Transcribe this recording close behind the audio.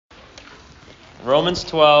Romans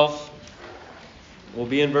 12. We'll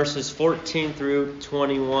be in verses 14 through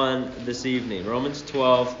 21 this evening. Romans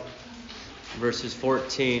 12, verses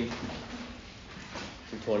 14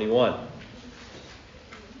 through 21.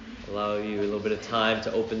 Allow you a little bit of time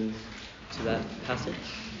to open to that passage.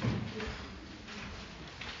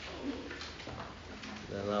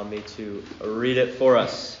 And allow me to read it for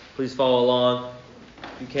us. Please follow along,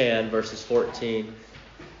 if you can, verses 14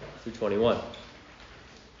 through 21.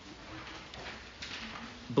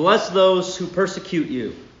 Bless those who persecute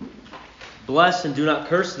you. Bless and do not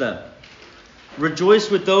curse them. Rejoice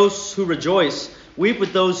with those who rejoice. Weep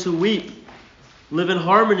with those who weep. Live in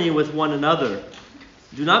harmony with one another.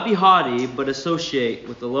 Do not be haughty, but associate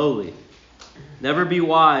with the lowly. Never be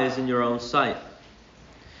wise in your own sight.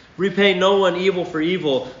 Repay no one evil for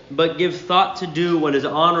evil, but give thought to do what is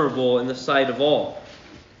honorable in the sight of all.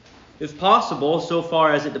 If possible, so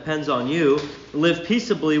far as it depends on you, live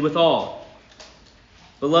peaceably with all.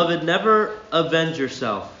 Beloved, never avenge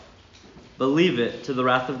yourself, but leave it to the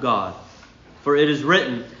wrath of God. For it is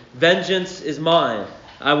written, "Vengeance is mine,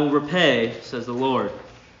 I will repay, says the Lord."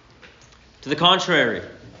 To the contrary,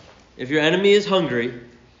 if your enemy is hungry,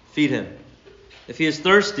 feed him. If he is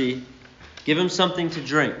thirsty, give him something to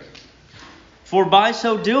drink. For by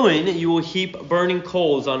so doing, you will heap burning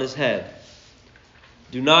coals on his head.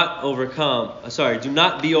 Do not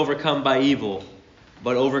be overcome by evil,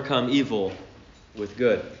 but overcome evil with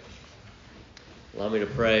good. Allow me to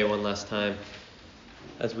pray one last time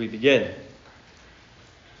as we begin.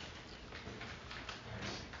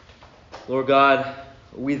 Lord God,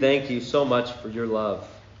 we thank you so much for your love.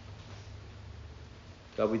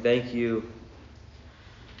 God, we thank you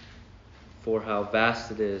for how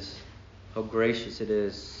vast it is, how gracious it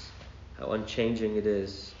is, how unchanging it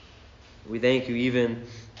is. We thank you even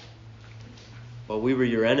while we were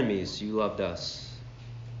your enemies, you loved us.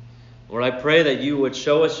 Lord, I pray that you would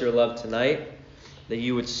show us your love tonight, that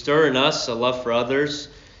you would stir in us a love for others,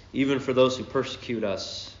 even for those who persecute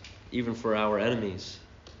us, even for our enemies.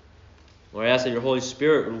 Lord, I ask that your Holy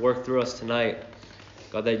Spirit would work through us tonight.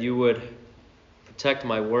 God, that you would protect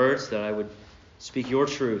my words, that I would speak your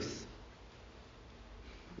truth.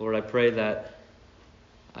 Lord, I pray that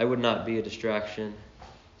I would not be a distraction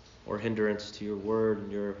or hindrance to your word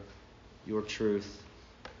and your truth.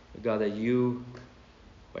 But God, that you,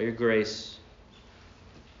 by your grace,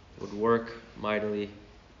 would work mightily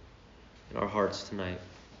in our hearts tonight.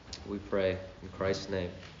 We pray in Christ's name.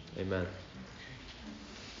 Amen.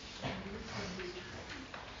 A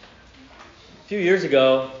few years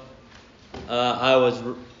ago, I was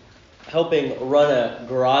helping run a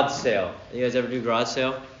garage sale. You guys ever do garage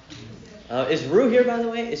sale? Is Rue here, by the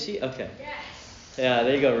way? Is she? Okay. Yes. Yeah,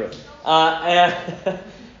 there you go, Rue.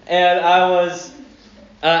 And I was...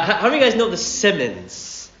 how many of you guys know the Simmons?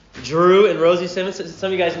 Drew and Rosie Simmons, some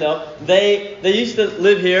of you guys know. They used to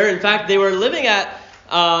live here. In fact, they were living at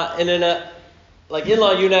in an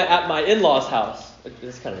in-law unit at my in-laws' house.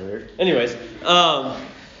 It's kind of weird. Anyways,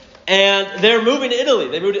 and they're moving to Italy.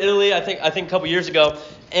 They moved to Italy, I think a couple years ago.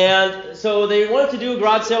 And so they wanted to do a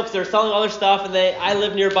garage sale because they're selling all their stuff. And I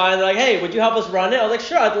live nearby, and they're like, "Hey, would you help us run it?" I was like,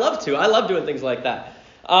 "Sure, I'd love to. I love doing things like that."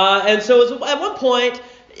 And so at one point,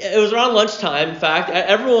 it was around lunchtime. In fact,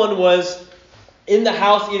 everyone was in the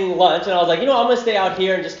house eating lunch, and I was like, I'm going to stay out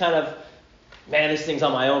here and just kind of manage things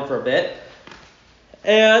on my own for a bit.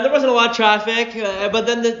 And there wasn't a lot of traffic, but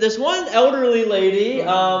then this one elderly lady,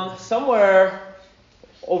 somewhere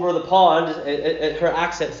over the pond, her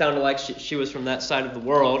accent sounded like she was from that side of the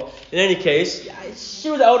world. In any case, she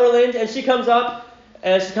was elderly, and she comes up,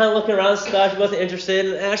 and she's kind of looking around and stuff. She wasn't interested,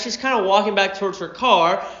 and as she's kind of walking back towards her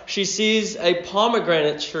car, she sees a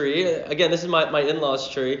pomegranate tree. Again, this is my in-laws'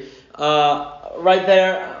 tree. Right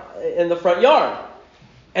there in the front yard.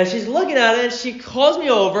 And she's looking at it, and she calls me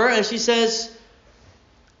over, and she says,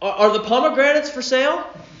 Are the pomegranates for sale?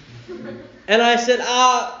 And I said,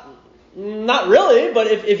 not really, but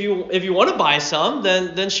if you want to buy some,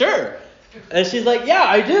 then sure. And she's like, "Yeah,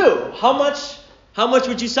 I do. How much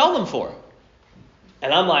would you sell them for?"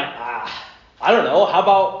 And I'm like, I don't know. How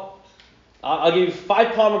about I'll give you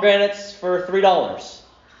 5 pomegranates for $3.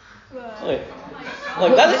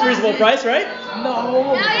 Look, that's a reasonable price, right? No.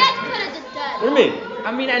 No, you have to put it to death. What do you mean?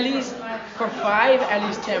 I mean, at least for 5, at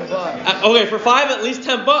least $10. Okay, for 5, at least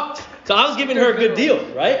 $10. So I was giving her a good deal,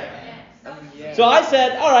 right? Yeah. So I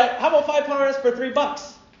said, "All right, how about 5 pomegranates for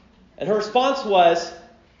 $3? And her response was,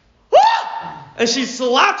 "Ah!" And she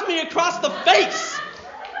slapped me across the face.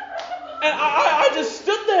 And I just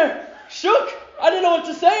stood there, shook. I didn't know what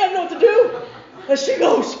to say. I didn't know what to do. And she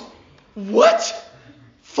goes, "What?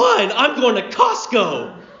 Fine, I'm going to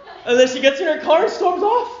Costco." And then she gets in her car and storms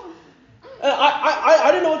off. And I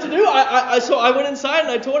didn't know what to do. So I went inside and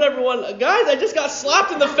I told everyone, guys, I just got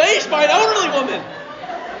slapped in the face by an elderly woman.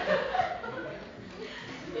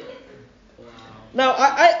 Now,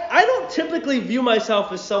 I don't typically view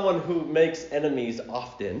myself as someone who makes enemies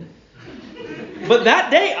often. But that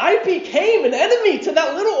day, I became an enemy to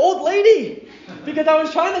that little old lady because I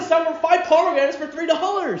was trying to sell her 5 pomegranates for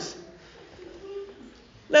 $3.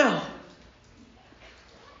 Now,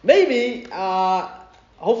 maybe,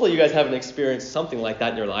 hopefully you guys haven't experienced something like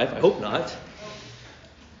that in your life. I hope not.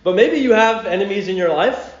 But maybe you have enemies in your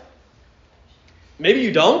life. Maybe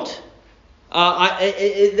you don't.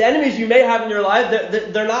 The enemies you may have in your life,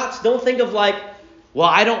 they're not, don't think of like, well,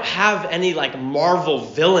 I don't have any like Marvel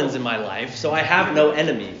villains in my life, so I have no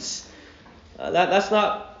enemies. That's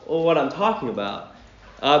not what I'm talking about.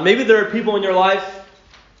 Maybe there are people in your life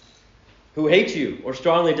who hate you or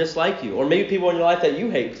strongly dislike you, or maybe people in your life that you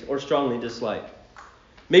hate or strongly dislike.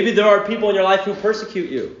 Maybe there are people in your life who persecute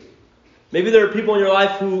you. Maybe there are people in your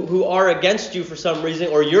life who are against you for some reason,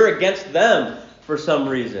 or you're against them for some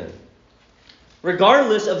reason.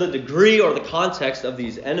 Regardless of the degree or the context of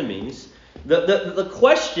these enemies, the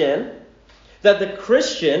question that the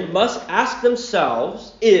Christian must ask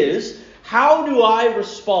themselves is, how do I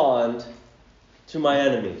respond to my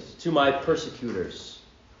enemies, to my persecutors,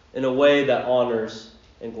 in a way that honors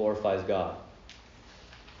and glorifies God?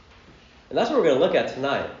 And that's what we're going to look at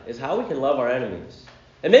tonight, is how we can love our enemies.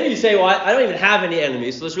 And maybe you say, well, I don't even have any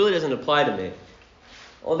enemies, so this really doesn't apply to me.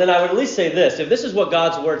 Well, then I would at least say this. If this is what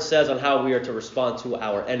God's Word says on how we are to respond to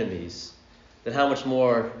our enemies, then how much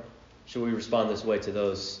more should we respond this way to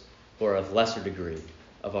those who are of lesser degree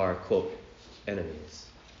of our, quote, enemies?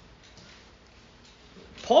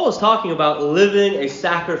 Paul is talking about living a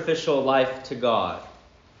sacrificial life to God.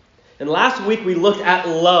 And last week we looked at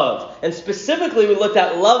love. And specifically we looked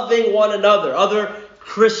at loving one another, other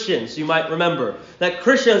Christians, you might remember. That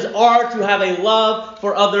Christians are to have a love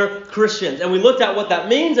for other Christians. And we looked at what that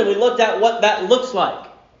means and we looked at what that looks like.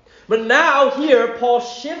 But now here Paul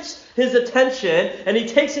shifts his attention and he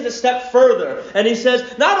takes it a step further. And he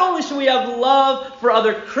says, not only should we have love for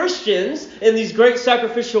other Christians in these great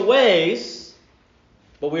sacrificial ways,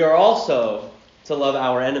 but we are also to love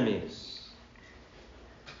our enemies.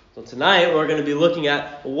 So tonight we're going to be looking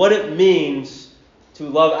at what it means to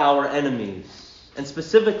love our enemies. And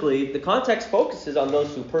specifically, the context focuses on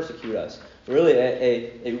those who persecute us. Really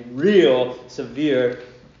a real severe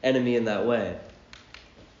enemy in that way.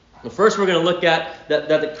 Well, first we're going to look at that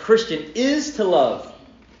the Christian is to love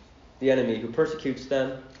the enemy who persecutes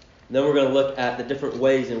them. And then we're going to look at the different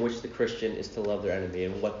ways in which the Christian is to love their enemy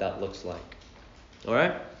and what that looks like. All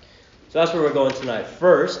right? So that's where we're going tonight.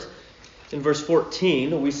 First, in verse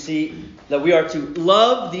 14, we see that we are to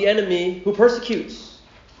love the enemy who persecutes.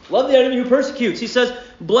 Love the enemy who persecutes. He says,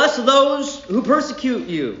 bless those who persecute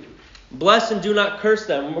you. Bless and do not curse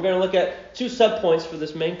them. And we're going to look at 2 subpoints for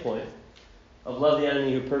this main point of love the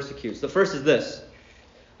enemy who persecutes. The first is this.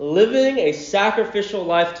 Living a sacrificial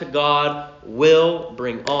life to God will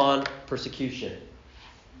bring on persecution.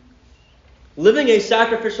 Living a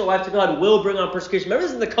sacrificial life to God will bring on persecution. Remember,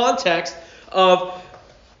 this is in the context of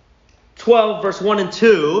 12, verse 1 and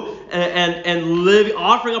 2, and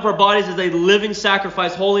offering up our bodies as a living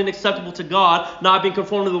sacrifice, holy and acceptable to God, not being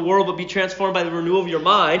conformed to the world, but be transformed by the renewal of your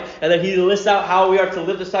mind. And then he lists out how we are to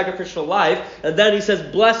live the sacrificial life. And then he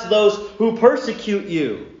says, bless those who persecute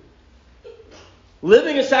you.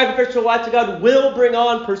 Living a sacrificial life to God will bring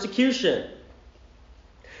on persecution.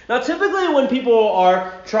 Now, typically when people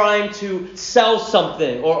are trying to sell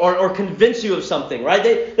something or convince you of something, right?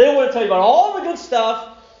 They don't want to tell you about all the good stuff,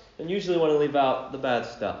 and usually want to leave out the bad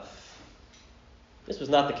stuff. This was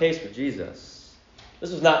not the case with Jesus.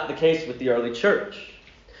 This was not the case with the early church.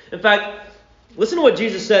 In fact, listen to what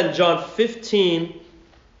Jesus said in John 15,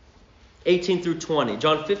 18 through 20.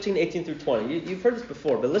 John 15, 18 through 20. You've heard this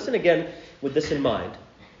before, but listen again with this in mind.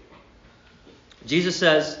 Jesus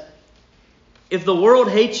says, if the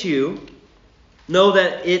world hates you, know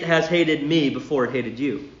that it has hated me before it hated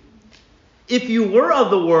you. If you were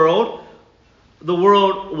of the world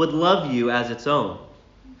would love you as its own.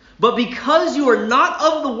 But because you are not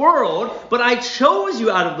of the world, but I chose you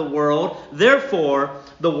out of the world, therefore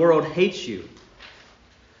the world hates you.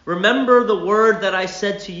 Remember the word that I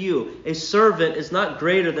said to you, a servant is not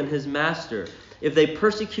greater than his master. If they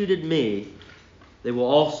persecuted me, they will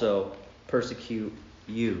also persecute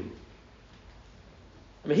you.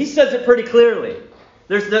 I mean, he says it pretty clearly.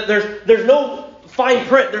 There's no fine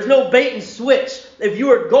print. There's no bait and switch. If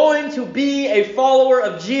you are going to be a follower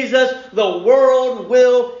of Jesus, the world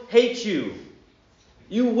will hate you.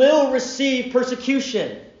 You will receive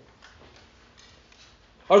persecution.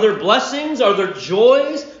 Are there blessings? Are there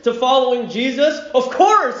joys to following Jesus? Of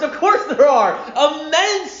course there are.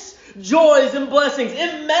 Immense joys and blessings,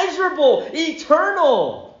 immeasurable,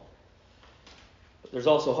 eternal. But there's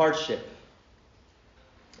also hardship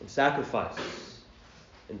and sacrifice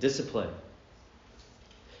and discipline.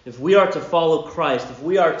 If we are to follow Christ, if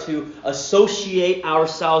we are to associate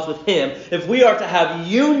ourselves with Him, if we are to have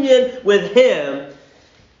union with Him,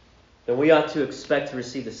 then we ought to expect to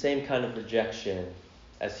receive the same kind of rejection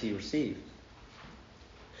as He received.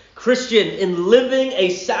 Christian, in living a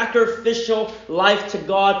sacrificial life to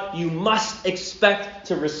God, you must expect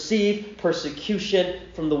to receive persecution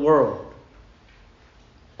from the world.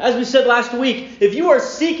 As we said last week, if you are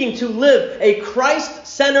seeking to live a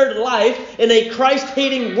Christ-centered life in a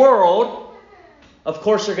Christ-hating world, of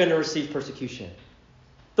course you're going to receive persecution.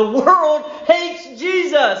 The world hates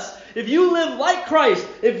Jesus. If you live like Christ,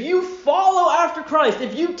 if you follow after Christ,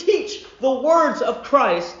 if you teach the words of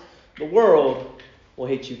Christ, the world will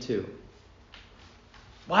hate you too.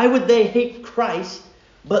 Why would they hate Christ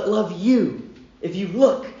but love you if you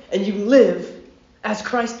look and you live as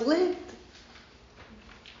Christ lived?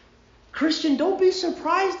 Christian, don't be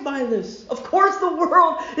surprised by this. Of course the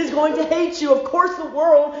world is going to hate you. Of course the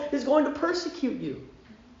world is going to persecute you.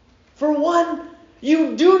 For one,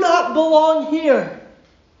 you do not belong here.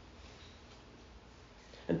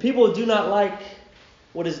 And people do not like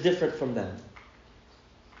what is different from them.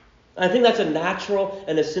 I think that's a natural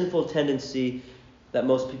and a sinful tendency that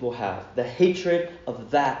most people have. The hatred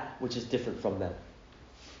of that which is different from them.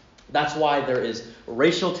 That's why there is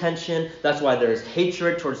racial tension. That's why there is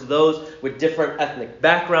hatred towards those with different ethnic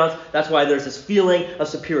backgrounds. That's why there's this feeling of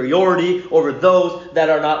superiority over those that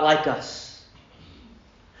are not like us.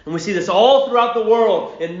 And we see this all throughout the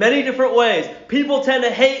world in many different ways. People tend to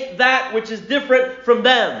hate that which is different from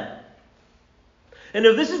them. And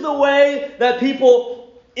if this is the way that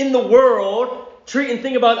people in the world treat and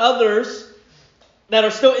think about others that are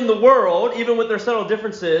still in the world, even with their subtle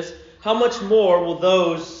differences, how much more will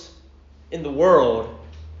those in the world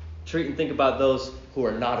treat and think about those who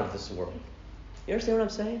are not of this world? You understand what I'm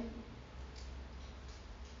saying?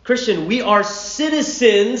 Christian, we are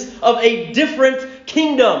citizens of a different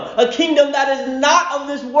kingdom. A kingdom that is not of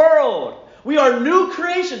this world. We are new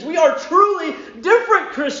creations. We are truly different,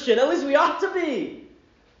 Christian. At least we ought to be.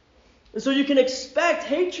 And so you can expect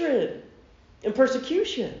hatred and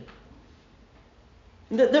persecution.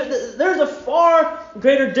 There's a far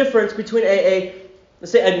greater difference between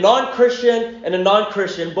let's say a non-Christian and a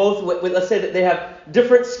non-Christian, both with let's say that they have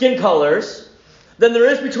different skin colors, than there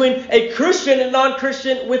is between a Christian and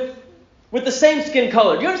non-Christian with the same skin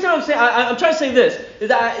color. Do you understand what I'm saying? I'm trying to say this, is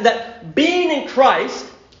that being in Christ,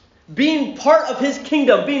 being part of His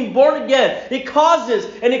kingdom, being born again, it causes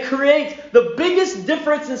and it creates the biggest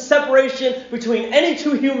difference and separation between any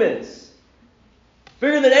two humans.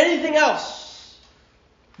 Bigger than anything else.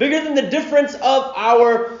 Bigger than the difference of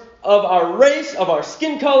our race, of our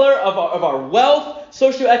skin color, of our wealth,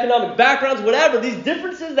 socioeconomic backgrounds, whatever. These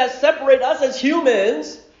differences that separate us as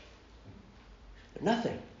humans are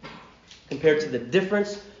nothing compared to the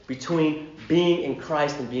difference between being in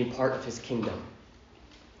Christ and being part of His kingdom.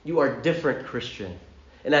 You are different, Christian.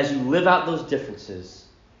 And as you live out those differences,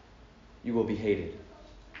 you will be hated.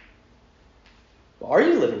 But are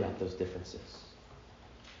you living out those differences?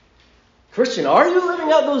 Christian, are you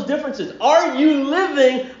living out those differences? Are you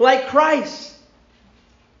living like Christ?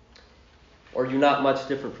 Or are you not much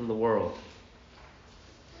different from the world?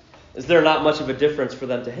 Is there not much of a difference for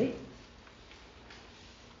them to hate?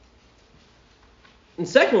 And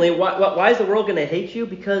secondly, why is the world going to hate you?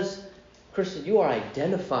 Because, Christian, you are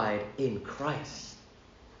identified in Christ.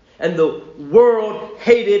 And the world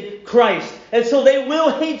hated Christ. And so they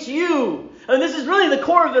will hate you. And this is really the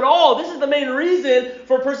core of it all. This is the main reason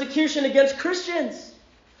for persecution against Christians.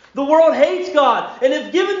 The world hates God. And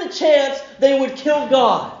if given the chance, they would kill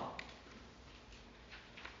God.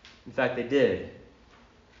 In fact, they did.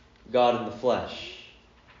 God in the flesh.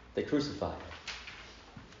 They crucified Him.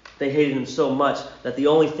 They hated Him so much that the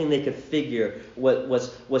only thing they could figure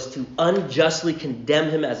was to unjustly condemn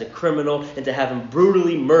Him as a criminal and to have Him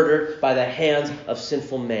brutally murdered by the hands of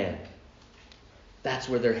sinful man. That's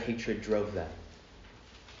where their hatred drove them.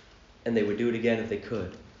 And they would do it again if they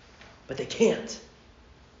could. But they can't.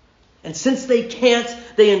 And since they can't,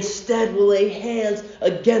 they instead will lay hands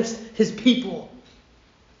against His people.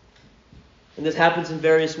 And this happens in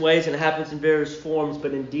various ways and it happens in various forms,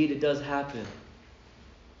 but indeed it does happen.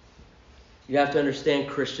 You have to understand,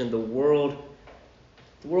 Christian, the world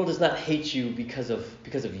does not hate you because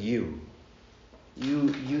of you.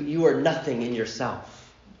 You are nothing in yourself.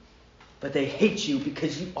 But they hate you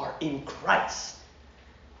because you are in Christ.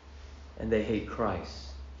 and they hate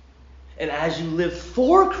Christ. And as you live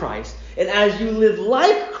for Christ, and as you live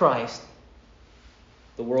like Christ,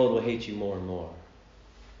 the world will hate you more and more.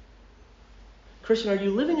 Christian, are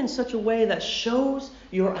you living in such a way that shows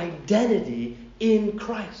your identity in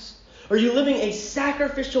Christ? Are you living a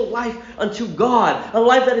sacrificial life unto God? A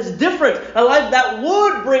life that is different, a life that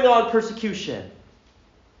would bring on persecution?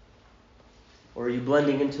 Or are you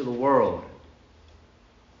blending into the world,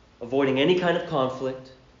 avoiding any kind of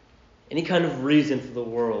conflict, any kind of reason for the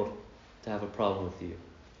world to have a problem with you?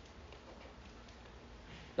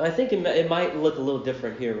 Now, I think it might look a little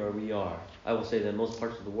different here where we are, I will say, than most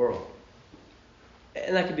parts of the world.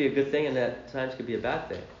 And that could be a good thing, and at times could be a bad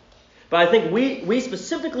thing. But I think we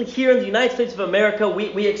specifically here in the United States of America,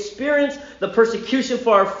 we experience the persecution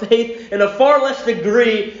for our faith in a far less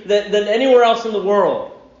degree than anywhere else in the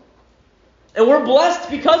world. And we're blessed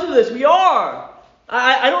because of this. We are.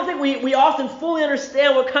 I don't think we often fully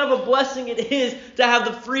understand what kind of a blessing it is to have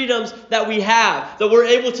the freedoms that we have. That we're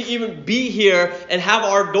able to even be here and have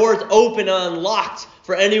our doors open and unlocked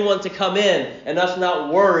for anyone to come in and us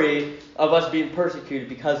not worry of us being persecuted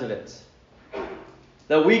because of it.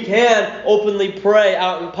 That we can openly pray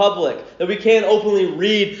out in public. That we can openly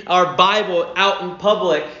read our Bible out in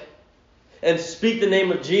public and speak the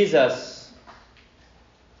name of Jesus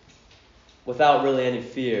without really any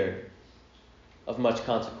fear of much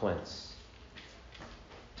consequence.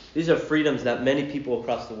 These are freedoms that many people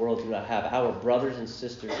across the world do not have. Our brothers and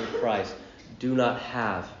sisters in Christ do not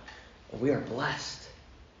have. And we are blessed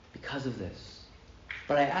because of this.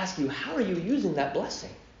 But I ask you, how are you using that blessing?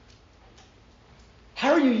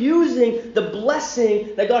 How are you using the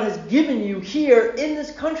blessing that God has given you here in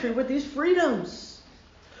this country with these freedoms?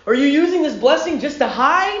 Are you using this blessing just to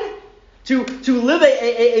hide? To live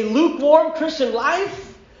a lukewarm Christian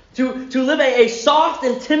life? To live a soft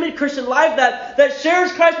and timid Christian life that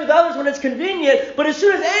shares Christ with others when it's convenient, but as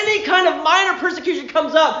soon as any kind of minor persecution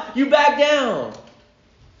comes up, you back down.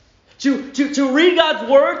 To read God's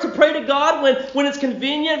Word, to pray to God when it's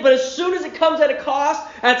convenient, but as soon as it comes at a cost,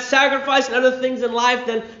 at sacrifice and other things in life,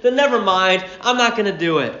 then never mind, I'm not going to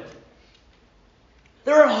do it.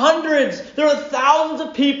 There are hundreds, there are thousands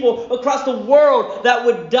of people across the world that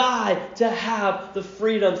would die to have the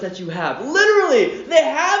freedoms that you have. Literally, they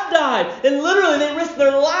have died, and literally they risked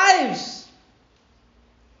their lives.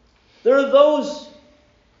 There are those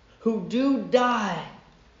who do die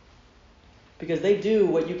because they do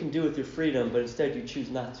what you can do with your freedom, but instead you choose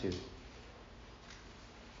not to.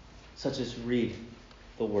 Such as read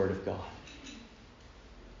the Word of God.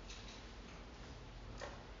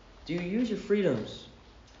 Do you use your freedoms,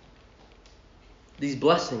 these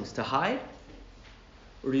blessings, to hide?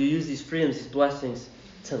 Or do you use these freedoms, these blessings,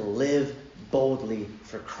 to live boldly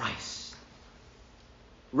for Christ?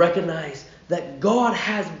 Recognize that God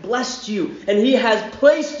has blessed you and He has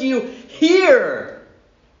placed you here.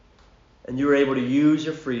 And you are able to use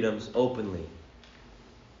your freedoms openly.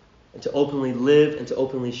 And to openly live and to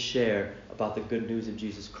openly share about the good news of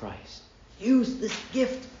Jesus Christ. Use this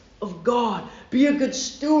gift of God. Be a good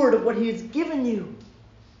steward of what He has given you.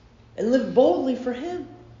 And live boldly for Him.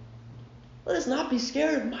 Let us not be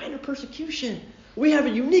scared of minor persecution. We have a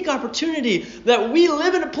unique opportunity that we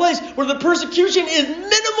live in a place where the persecution is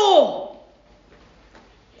minimal.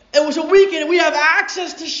 And so we have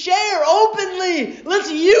access to share openly.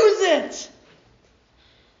 Let's use it.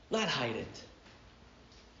 Not hide it.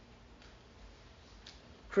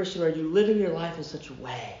 Christian, are you living your life in such a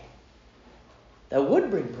way that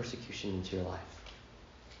would bring persecution into your life?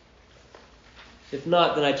 If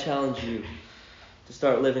not, then I challenge you to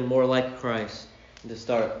start living more like Christ and to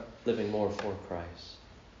start living more for Christ.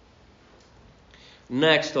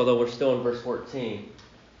 Next, although we're still in verse 14,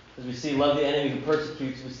 as we see, love the enemy who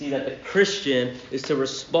persecutes, we see that the Christian is to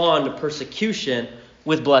respond to persecution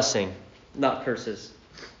with blessing, not curses.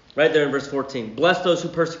 Right there in verse 14. Bless those who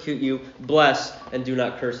persecute you, bless and do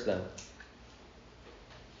not curse them.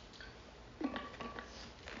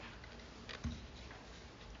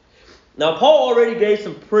 Now, Paul already gave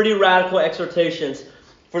some pretty radical exhortations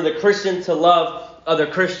for the Christian to love other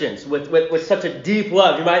Christians with such a deep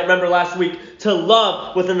love. You might remember last week, to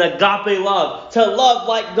love with an agape love, to love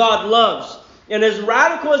like God loves. And as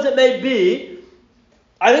radical as it may be,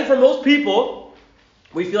 I think for most people,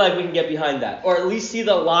 we feel like we can get behind that, or at least see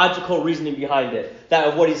the logical reasoning behind it, that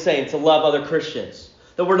of what he's saying, to love other Christians.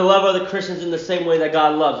 That we're to love other Christians in the same way that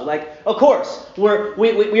God loves. Like, of course,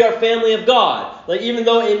 we are family of God. Like, even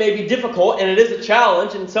though it may be difficult, and it is a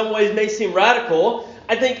challenge, and in some ways may seem radical,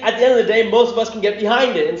 I think at the end of the day, most of us can get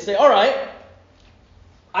behind it and say, all right,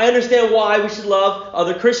 I understand why we should love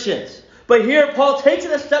other Christians. But here Paul takes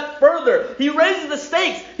it a step further. He raises the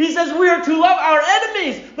stakes. He says we are to love our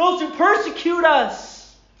enemies, those who persecute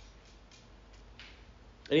us.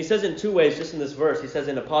 And he says in two ways just in this verse. He says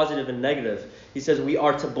in a positive and negative. He says we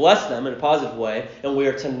are to bless them in a positive way, and we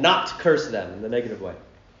are to not curse them in the negative way.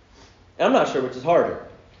 And I'm not sure which is harder.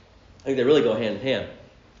 I think they really go hand in hand.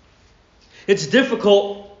 It's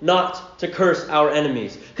difficult not to curse our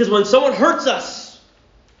enemies. Because when someone hurts us,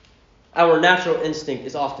 our natural instinct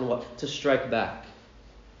is often what? To strike back.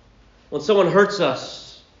 When someone hurts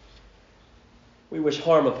us, we wish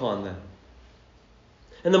harm upon them.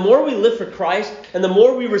 And the more we live for Christ, and the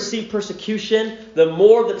more we receive persecution, the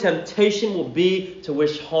more the temptation will be to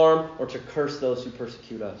wish harm or to curse those who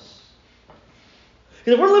persecute us.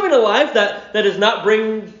 Because if we're living a life that does not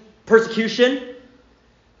bring persecution,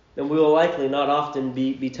 then we will likely not often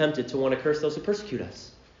be tempted to want to curse those who persecute us.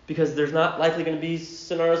 Because there's not likely going to be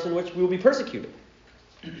scenarios in which we will be persecuted.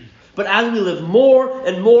 But as we live more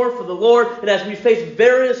and more for the Lord, and as we face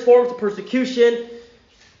various forms of persecution,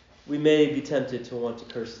 we may be tempted to want to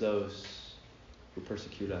curse those who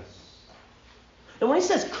persecute us. And when he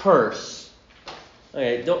says curse,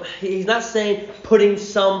 he's not saying putting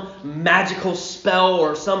some magical spell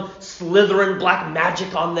or some Slytherin black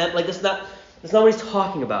magic on them. That's not what he's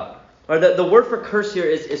talking about. Or the word for curse here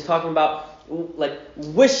is talking about like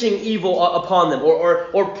wishing evil upon them,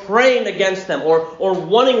 or praying against them, or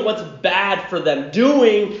wanting what's bad for them,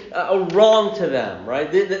 doing wrong to them.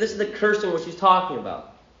 Right? This is the cursing which he's talking about.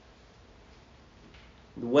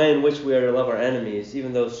 The way in which we are to love our enemies,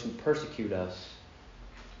 even those who persecute us,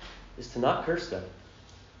 is to not curse them.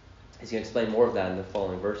 He's going to explain more of that in the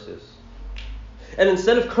following verses. And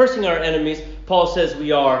instead of cursing our enemies, Paul says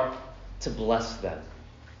we are to bless them.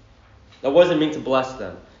 Now, what does it mean to bless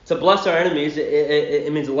them? To bless our enemies,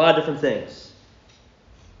 it means a lot of different things.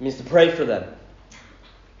 It means to pray for them.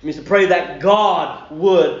 It means to pray that God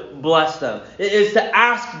would bless them. It is to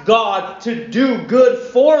ask God to do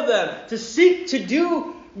good for them. To seek to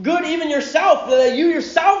do good even yourself. That you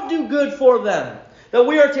yourself do good for them. That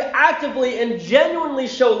we are to actively and genuinely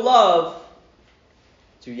show love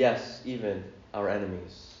to, yes, even our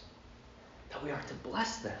enemies. That we are to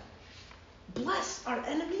bless them. Bless our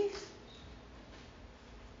enemies.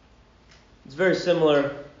 It's very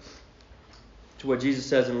similar to what Jesus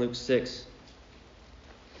says in Luke 6.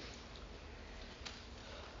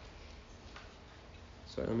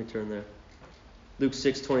 Sorry, let me turn there. Luke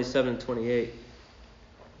 6, 27 and 28.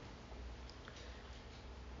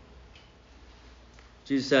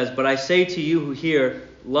 Jesus says, "But I say to you who hear,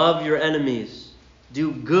 love your enemies.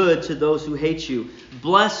 Do good to those who hate you.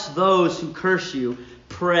 Bless those who curse you.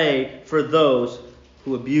 Pray for those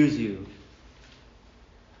who abuse you."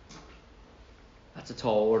 That's a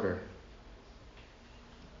tall order.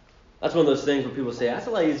 That's one of those things where people say, that's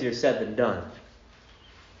a lot easier said than done.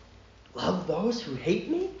 Love those who hate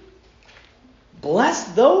me? Bless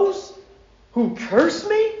those who curse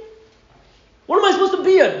me? What am I supposed to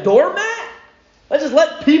be, a doormat? I just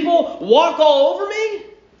let people walk all over me?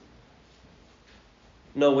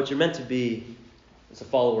 No, what you're meant to be is a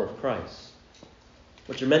follower of Christ.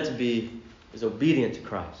 What you're meant to be is obedient to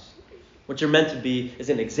Christ. What you're meant to be is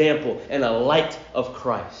an example and a light of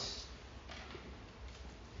Christ.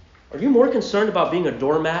 Are you more concerned about being a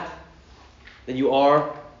doormat than you are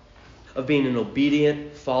of being an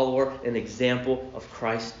obedient follower, an example of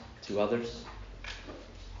Christ to others?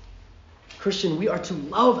 Christian, we are to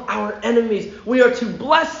love our enemies. We are to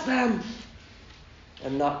bless them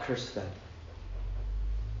and not curse them.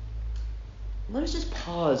 Let us just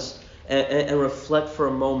pause and reflect for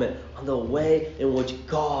a moment on the way in which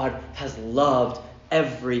God has loved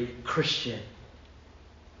every Christian.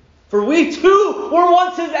 For we too were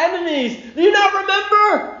once his enemies. Do you not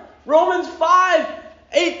remember? Romans 5,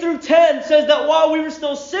 8 through 10 says that while we were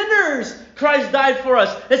still sinners, Christ died for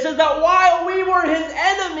us. It says that while we were his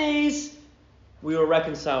enemies, we were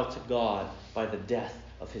reconciled to God by the death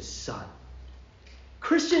of his Son.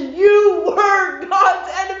 Christian, you were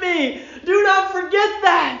God's enemy. Do not forget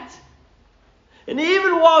that. And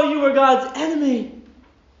even while you were God's enemy,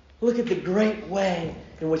 look at the great way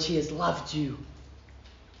in which he has loved you.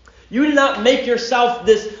 You did not make yourself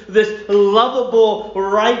this lovable,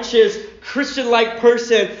 righteous, Christian-like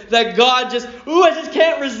person that God just, I just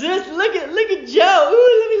can't resist. Look at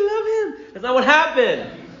Joe. Let me love him. That's not what happened.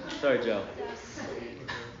 Sorry, Joe.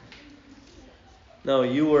 No,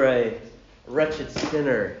 you were a wretched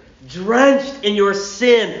sinner, drenched in your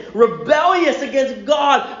sin, rebellious against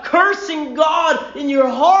God, cursing God in your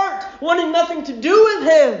heart, wanting nothing to do with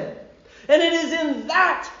him. And it is in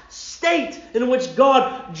that state in which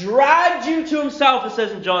God dragged you to himself, it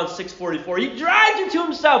says in John 6:44. He dragged you to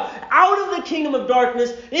himself out of the kingdom of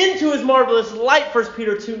darkness into his marvelous light, 1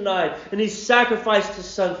 Peter 2:9. And he sacrificed his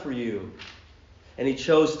son for you. And he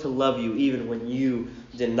chose to love you even when you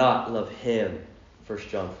did not love him, 1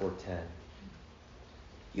 John 4:10.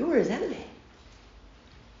 You were his enemy.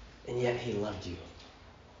 And yet he loved you.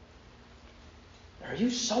 Are you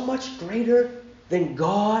so much greater than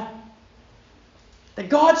God? That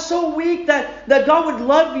God's so weak that God would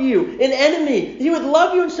love you, an enemy. He would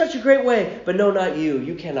love you in such a great way. But no, not you.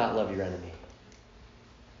 You cannot love your enemy.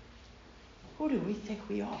 Who do we think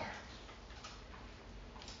we are?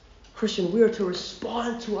 Christian, we are to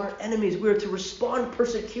respond to our enemies. We are to respond to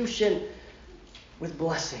persecution with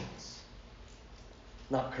blessings,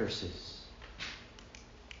 not curses.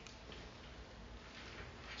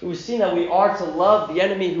 So we've seen that we are to love the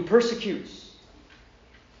enemy who persecutes.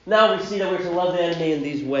 Now we see that we're to love the enemy in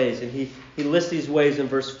these ways. And he lists these ways in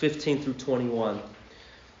verse 15 through 21.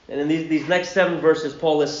 And in these next 7 verses,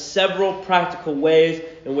 Paul lists several practical ways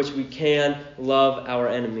in which we can love our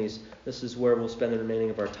enemies. This is where we'll spend the remaining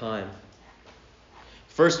of our time.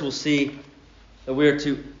 First, we'll see that we are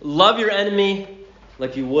to love your enemy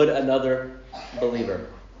like you would another believer.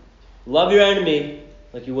 Love your enemy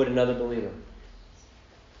like you would another believer.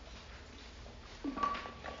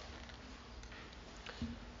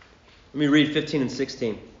 Let me read 15 and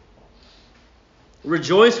 16.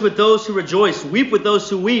 Rejoice with those who rejoice. Weep with those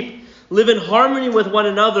who weep. Live in harmony with one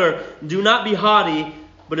another. Do not be haughty,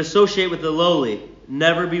 but associate with the lowly.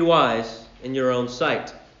 Never be wise in your own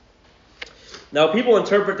sight. Now, people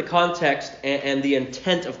interpret the context and the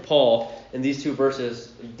intent of Paul in these 2 verses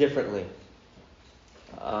differently.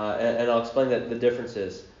 And I'll explain the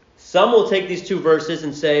differences. Some will take these 2 verses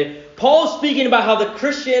and say, Paul's speaking about how the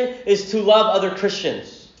Christian is to love other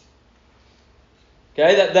Christians.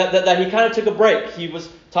 Okay, that he kind of took a break. He was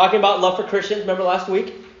talking about love for Christians, remember last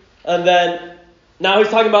week? And then now he's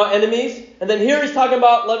talking about enemies. And then here he's talking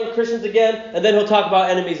about loving Christians again. And then he'll talk about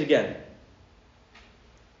enemies again.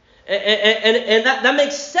 And that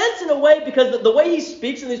makes sense in a way because the way he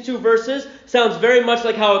speaks in these 2 verses sounds very much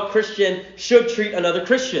like how a Christian should treat another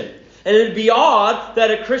Christian. And it would be odd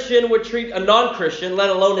that a Christian would treat a non-Christian, let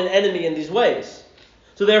alone an enemy, in these ways.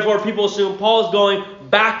 So therefore, people assume Paul is going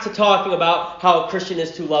back to talking about how a Christian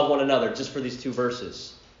is to love one another, just for these 2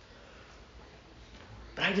 verses.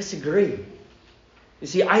 But I disagree. You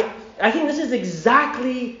see, I think this is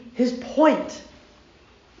exactly his point.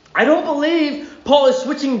 I don't believe Paul is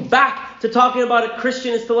switching back to talking about a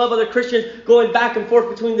Christian is to love other Christians, going back and forth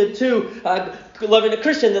between the 2, loving a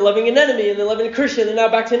Christian, then loving an enemy, and then loving a Christian, and now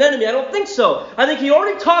back to an enemy. I don't think so. I think he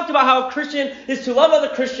already talked about how a Christian is to love other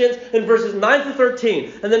Christians in verses 9 through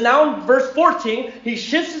 13. And then now in verse 14, he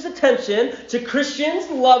shifts his attention to Christians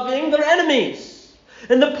loving their enemies.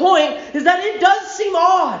 And the point is that it does seem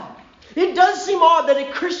odd. It does seem odd that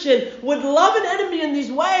a Christian would love an enemy in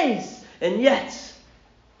these ways. And yet,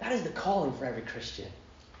 that is the calling for every Christian.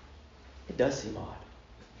 It does seem odd.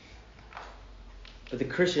 But the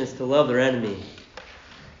Christian is to love their enemy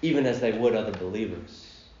even as they would other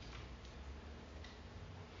believers.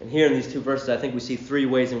 And here in these 2 verses, I think we see 3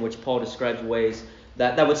 ways in which Paul describes ways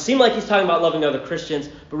that would seem like he's talking about loving other Christians,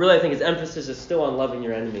 but really I think his emphasis is still on loving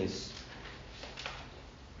your enemies.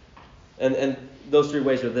 And those 3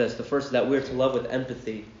 ways are this. The first is that we're to love with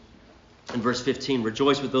empathy. In verse 15,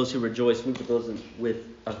 rejoice with those who rejoice, weep with those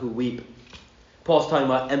who weep. Paul's talking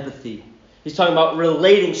about empathy. He's talking about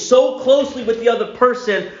relating so closely with the other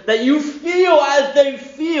person that you feel as they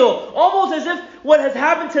feel, almost as if what has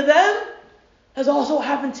happened to them has also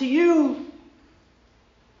happened to you.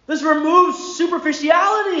 This removes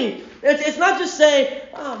superficiality. It's not just saying,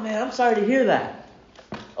 oh man, I'm sorry to hear that.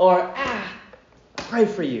 Or, I pray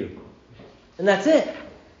for you. And that's it.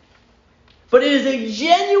 But it is a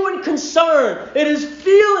genuine concern. It is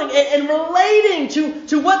feeling and relating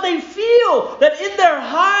to what they feel. That in their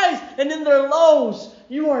highs and in their lows,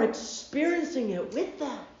 you are experiencing it with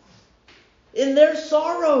them. In their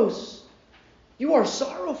sorrows, you are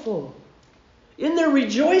sorrowful. In their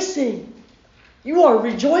rejoicing, you are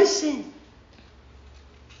rejoicing.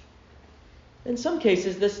 In some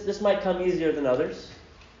cases, this might come easier than others.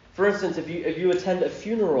 For instance, if you attend a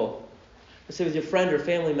funeral, let's say with your friend or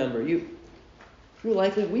family member, you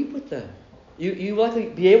likely weep with them. You likely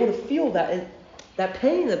be able to feel that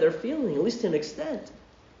pain that they're feeling, at least to an extent.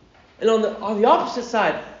 And on the opposite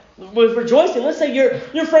side, with rejoicing, let's say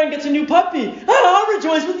your friend gets a new puppy. Oh, I'll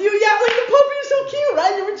rejoice with you. Yeah, like the puppy is so cute,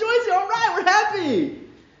 right? You're rejoicing. All right, we're happy.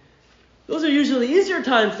 Those are usually easier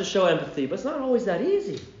times to show empathy, but it's not always that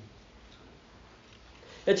easy.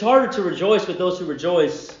 It's harder to rejoice with those who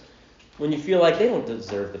rejoice When you feel like they don't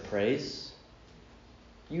deserve the praise,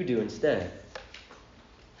 you do instead.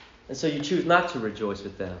 And so you choose not to rejoice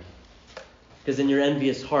with them. Because in your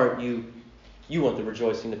envious heart, you want the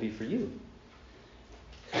rejoicing to be for you.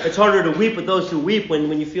 It's harder to weep with those who weep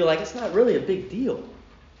when you feel like it's not really a big deal.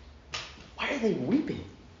 Why are they weeping?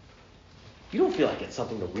 You don't feel like it's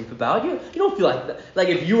something to weep about. You don't feel like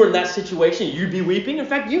if you were in that situation, you'd be weeping. In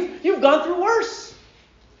fact, you've gone through worse.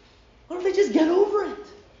 Why don't they just get over it?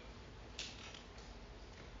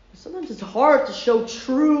 Sometimes it's hard to show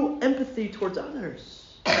true empathy towards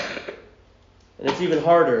others. And it's even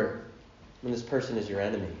harder when this person is your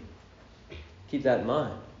enemy. Keep that in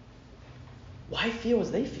mind. Why feel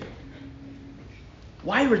as they feel?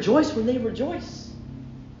 Why rejoice when they rejoice?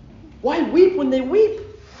 Why weep when they weep?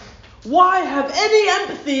 Why have any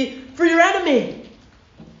empathy for your enemy?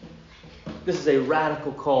 This is a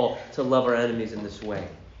radical call to love our enemies in this way.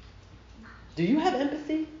 Do you have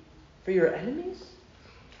empathy for your enemies?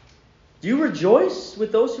 Do you rejoice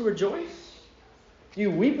with those who rejoice? Do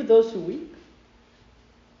you weep with those who weep?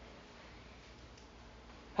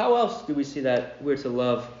 How else do we see that we're to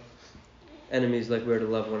love enemies like we're to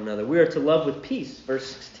love one another? We are to love with peace, verse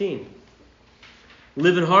 16.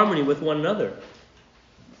 Live in harmony with one another.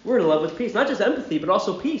 We're to love with peace. Not just empathy, but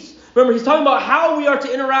also peace. Remember, he's talking about how we are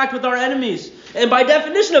to interact with our enemies. And by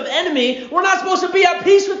definition of enemy, we're not supposed to be at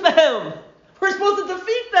peace with them. We're supposed to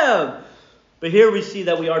defeat them. But here we see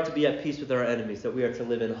that we are to be at peace with our enemies, that we are to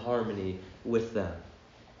live in harmony with them.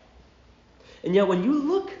 And yet when you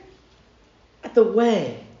look at the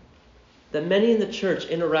way that many in the church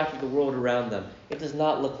interact with the world around them, it does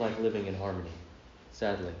not look like living in harmony,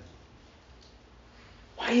 sadly.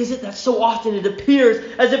 Why is it that so often it appears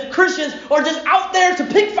as if Christians are just out there to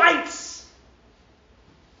pick fights?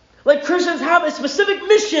 Like Christians have a specific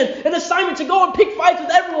mission, an assignment to go and pick fights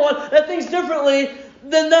with everyone that thinks differently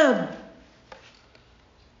than them.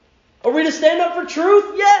 Are we to stand up for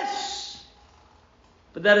truth? Yes.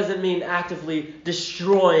 But that doesn't mean actively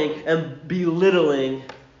destroying and belittling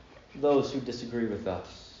those who disagree with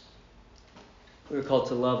us. We're called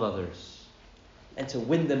to love others and to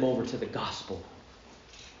win them over to the gospel.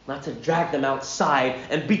 Not to drag them outside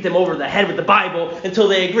and beat them over the head with the Bible until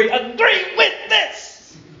they agree with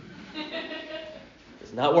this. It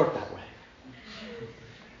does not work that way.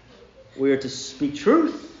 We are to speak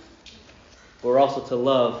truth, but we're also to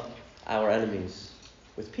love our enemies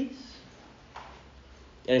with peace.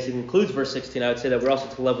 And as he concludes verse 16, I would say that we're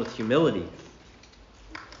also to love with humility.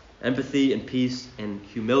 Empathy and peace and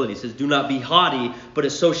humility. It says, do not be haughty, but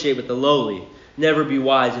associate with the lowly. Never be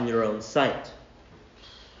wise in your own sight.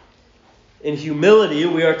 In humility,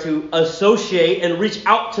 we are to associate and reach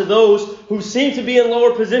out to those who seem to be in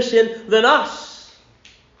lower position than us.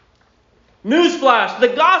 Newsflash, the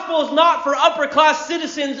gospel is not for upper-class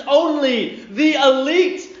citizens only, the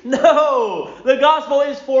elite. No, the gospel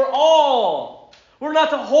is for all. We're not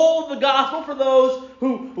to hold the gospel for those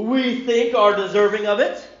who we think are deserving of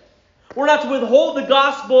it. We're not to withhold the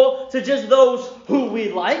gospel to just those who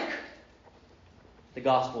we like. The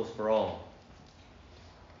gospel is for all.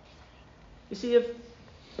 You see, if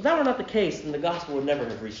that were not the case, then the gospel would never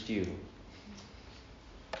have reached you.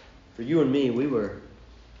 For you and me, we were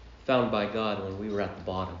found by God when we were at the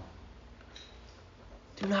bottom.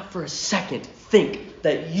 Do not for a second think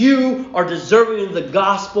that you are deserving of the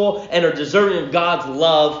gospel and are deserving of God's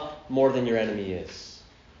love more than your enemy is.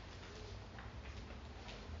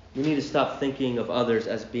 We need to stop thinking of others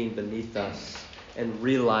as being beneath us and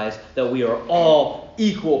realize that we are all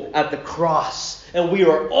equal at the cross and we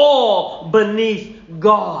are all beneath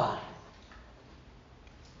God.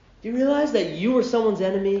 Do you realize that you were someone's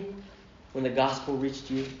enemy when the gospel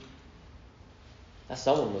reached you? That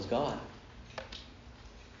someone was God.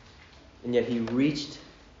 And yet he reached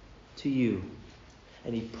to you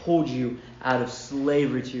and he pulled you out of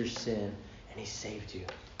slavery to your sin and he saved you.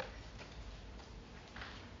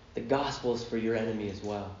 The gospel is for your enemy as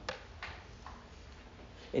well.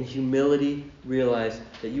 In humility, realize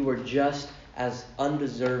that you are just as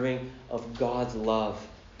undeserving of God's love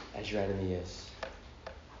as your enemy is.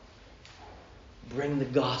 Bring the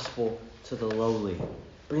gospel to the lowly.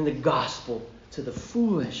 Bring the gospel to the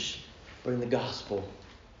foolish. Bring the gospel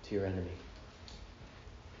to your enemy.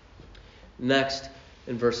 Next,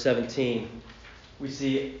 in verse 17, we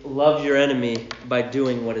see love your enemy by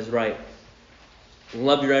doing what is right.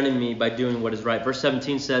 Love your enemy by doing what is right. Verse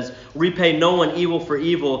 17 says, repay no one evil for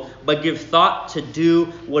evil, but give thought to do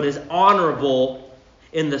what is honorable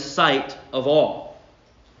in the sight of all.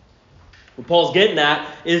 What Paul's getting at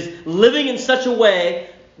is living in such a way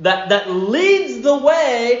that leads the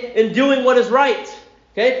way in doing what is right.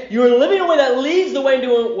 Okay? You are living in a way that leads the way into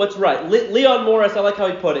doing what's right. Leon Morris, I like how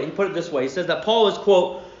he put it. He put it this way. He says that Paul is,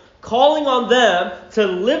 quote, calling on them to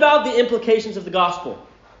live out the implications of the gospel.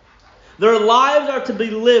 Their lives are to be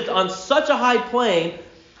lived on such a high plane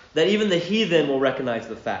that even the heathen will recognize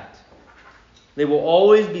the fact. They will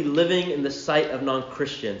always be living in the sight of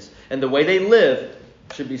non-Christians, and the way they live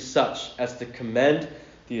should be such as to commend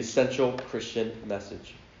the essential Christian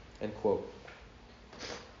message. End quote.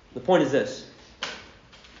 The point is this.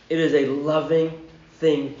 It is a loving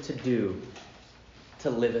thing to do to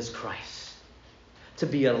live as Christ, to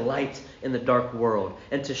be a light in the dark world,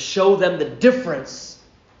 and to show them the difference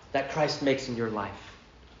that Christ makes in your life.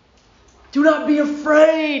 Do not be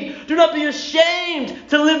afraid. Do not be ashamed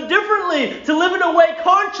to live differently, to live in a way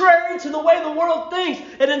contrary to the way the world thinks,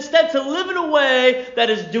 and instead to live in a way that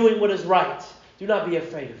is doing what is right. Do not be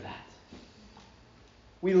afraid of that.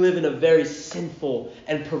 We live in a very sinful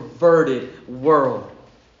and perverted world.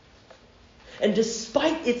 And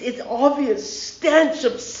despite its obvious stench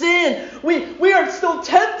of sin, we are still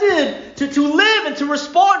tempted to live and to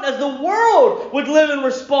respond as the world would live and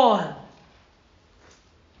respond.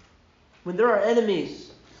 When there are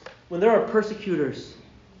enemies, when there are persecutors,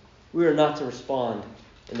 we are not to respond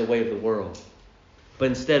in the way of the world. But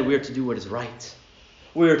instead, we are to do what is right.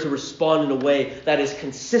 We are to respond in a way that is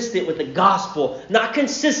consistent with the gospel, not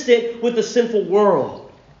consistent with the sinful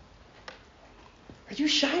world. Are you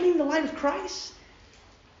shining the light of Christ?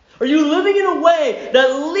 Are you living in a way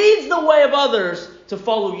that leads the way of others to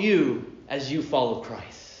follow you as you follow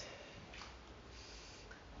Christ?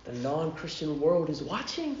 The non-Christian world is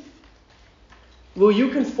watching. Will you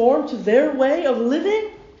conform to their way of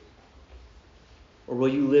living? Or will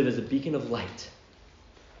you live as a beacon of light,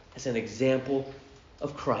 as an example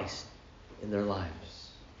of Christ in their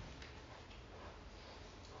lives?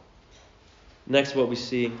 Next, what we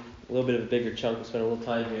see, a little bit of a bigger chunk, we'll spend a little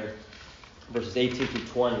time here. Verses 18 through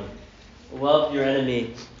 20. Love your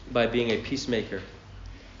enemy by being a peacemaker.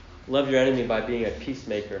 Love your enemy by being a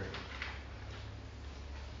peacemaker.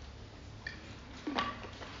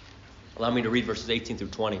 Allow me to read verses 18 through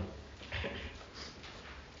 20. It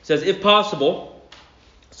says, if possible,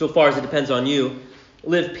 so far as it depends on you,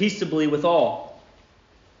 live peaceably with all.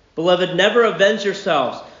 Beloved, never avenge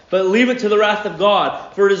yourselves, but leave it to the wrath of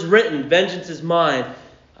God. For it is written, vengeance is mine,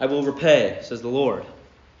 I will repay, says the Lord.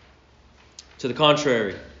 To the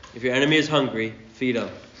contrary, if your enemy is hungry, feed him.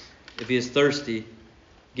 If he is thirsty,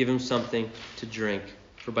 give him something to drink.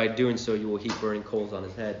 For by doing so, you will heap burning coals on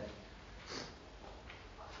his head.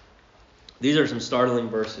 These are some startling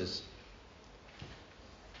verses.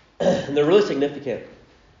 And they're really significant.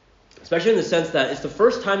 Especially in the sense that it's the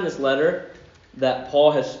first time in this letter that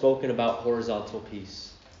Paul has spoken about horizontal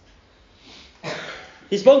peace.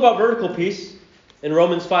 He spoke about vertical peace in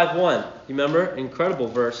Romans 5:1. You remember? Incredible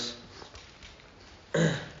verse.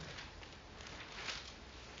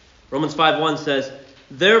 Romans 5:1 says,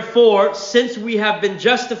 therefore, since we have been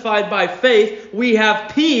justified by faith, we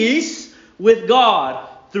have peace with God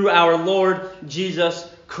through our Lord Jesus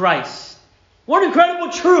Christ. What incredible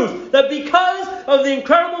truth that because of the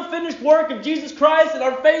incredible finished work of Jesus Christ and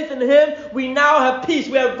our faith in Him, we now have peace.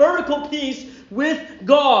 We have vertical peace with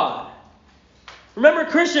God. Remember,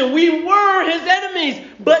 Christian, we were His enemies,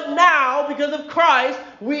 but now, because of Christ,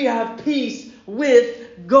 we have peace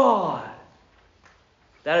with God.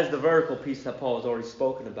 That is the vertical peace that Paul has already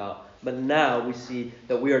spoken about. But now we see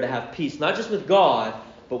that we are to have peace, not just with God,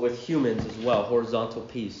 but with humans as well, horizontal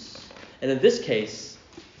peace. And in this case,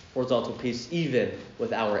 horizontal peace even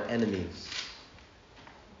with our enemies.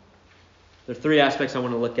 There are three aspects I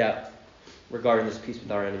want to look at regarding this peace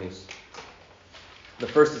with our enemies. The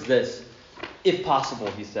first is this. If possible,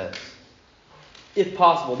 he says. If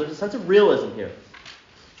possible. There's a sense of realism here,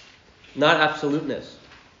 not absoluteness.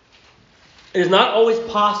 It is not always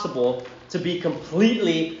possible to be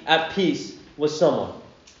completely at peace with someone.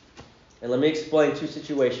 And let me explain two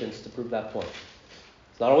situations to prove that point.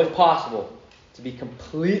 It's not always possible to be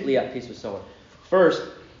completely at peace with someone. First,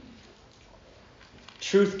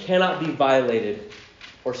 truth cannot be violated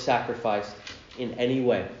or sacrificed in any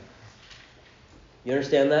way. You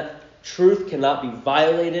understand that? Truth cannot be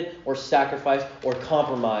violated or sacrificed or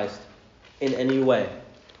compromised in any way.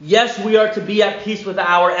 Yes, we are to be at peace with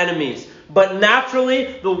our enemies, but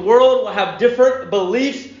naturally the world will have different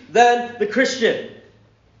beliefs than the Christian.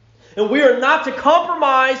 And we are not to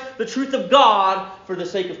compromise the truth of God for the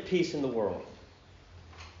sake of peace in the world.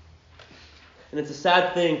 And it's a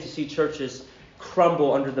sad thing to see churches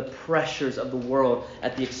crumble under the pressures of the world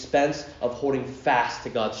at the expense of holding fast to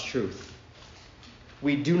God's truth.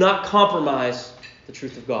 We do not compromise the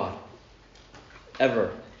truth of God.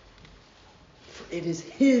 Ever. For it is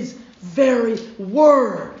His very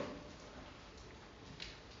word.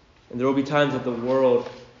 And there will be times that the world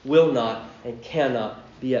will not and cannot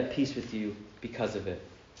be at peace with you because of it.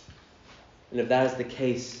 And if that is the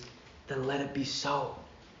case, then let it be so.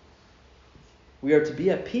 We are to be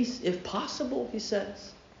at peace if possible, he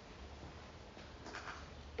says.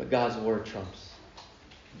 But God's word trumps.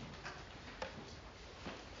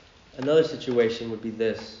 Another situation would be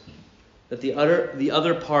this, that the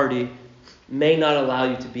other party may not allow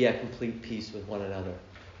you to be at complete peace with one another.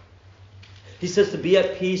 He says to be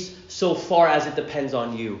at peace so far as it depends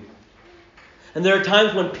on you. And there are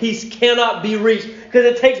times when peace cannot be reached because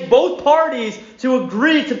it takes both parties to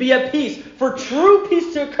agree to be at peace. For true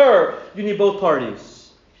peace to occur, you need both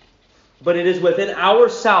parties. But it is within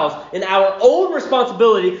ourselves, in our own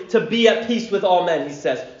responsibility, to be at peace with all men, he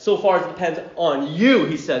says. So far as it depends on you,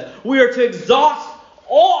 he says. We are to exhaust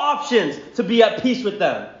all options to be at peace with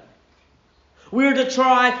them. We are to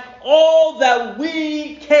try all that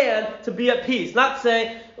we can to be at peace. Not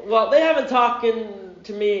say, well, they haven't talked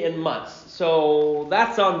to me in months, so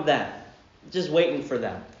that's on them. Just waiting for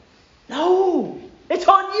them. No, it's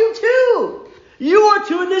on you too. You are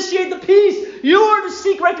to initiate the peace. You are to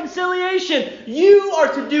seek reconciliation. You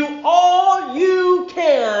are to do all you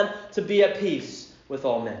can to be at peace with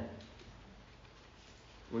all men.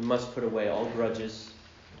 We must put away all grudges.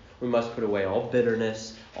 We must put away all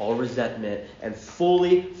bitterness, all resentment, and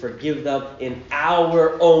fully forgive them in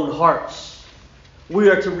our own hearts. We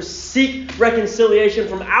are to seek reconciliation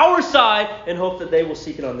from our side and hope that they will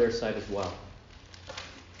seek it on their side as well.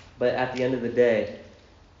 But at the end of the day,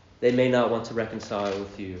 they may not want to reconcile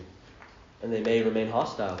with you, and they may remain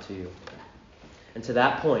hostile to you. And to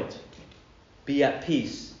that point, be at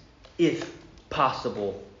peace, if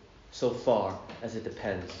possible, so far as it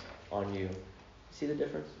depends on you. See the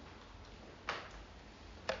difference?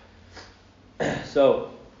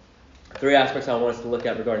 So, 3 aspects I want us to look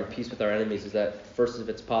at regarding peace with our enemies is that, first, if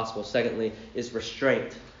it's possible. Secondly, is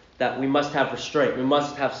restraint. That we must have restraint. We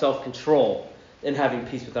must have self-control in having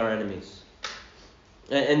peace with our enemies.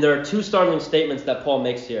 And there are 2 startling statements that Paul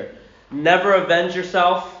makes here. Never avenge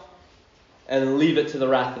yourself and leave it to the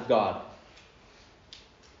wrath of God.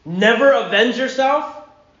 Never avenge yourself?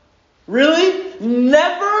 Really?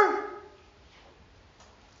 Never?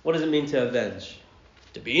 What does it mean to avenge?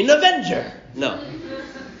 To be an avenger. No.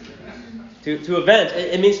 To avenge.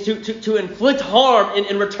 It means to inflict harm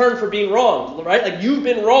in return for being wronged. Right? Like you've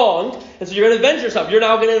been wronged, and so you're going to avenge yourself. You're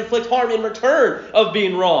now going to inflict harm in return of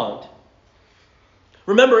being wronged.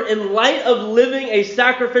 Remember, in light of living a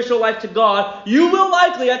sacrificial life to God, you will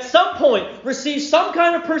likely at some point receive some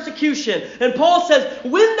kind of persecution. And Paul says,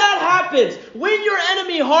 when that happens, when your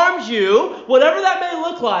enemy harms you, whatever that may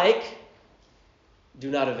look like, do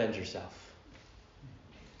not avenge yourself.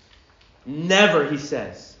 Never, he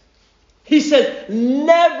says. He says,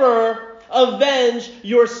 never avenge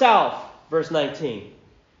yourself. Verse 19.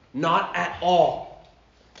 Not at all.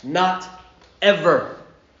 Not ever.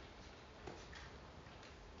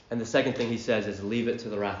 And the second thing he says is leave it to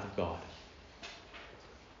the wrath of God.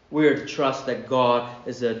 We are to trust that God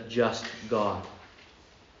is a just God.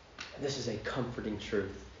 And this is a comforting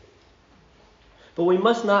truth. But we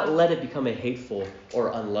must not let it become a hateful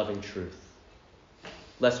or unloving truth,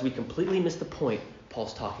 lest we completely miss the point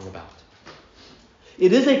Paul's talking about.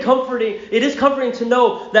 It is comforting to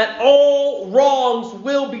know that all wrongs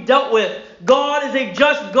will be dealt with. God is a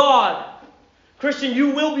just God. Christian, you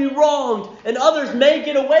will be wronged, and others may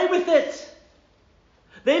get away with it.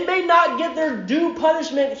 They may not get their due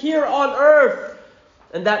punishment here on earth,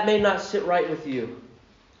 and that may not sit right with you.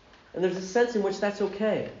 And there's a sense in which that's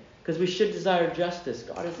okay, because we should desire justice.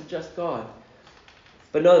 God is a just God.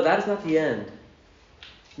 But know that is not the end.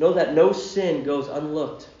 Know that no sin goes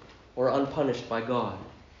unlooked or unpunished by God.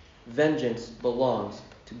 Vengeance belongs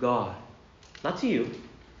to God. Not to you,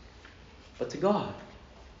 but to God.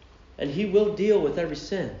 And He will deal with every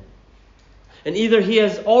sin. And either He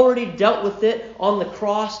has already dealt with it on the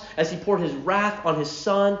cross as He poured His wrath on His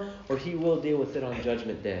Son, or He will deal with it on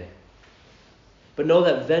Judgment Day. But know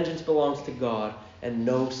that vengeance belongs to God, and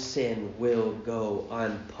no sin will go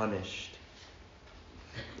unpunished.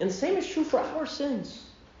 And the same is true for our sins.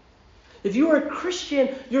 If you are a Christian,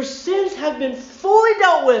 your sins have been fully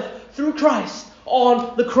dealt with through Christ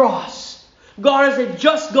on the cross. God is a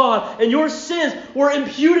just God, and your sins were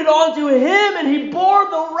imputed onto Him, and He bore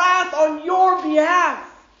the wrath on your behalf.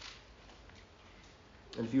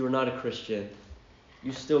 And if you are not a Christian,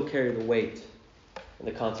 you still carry the weight and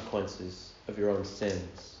the consequences of your own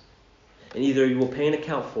sins. And either you will pay an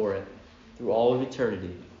account for it through all of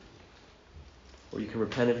eternity, or you can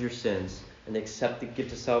repent of your sins and accept the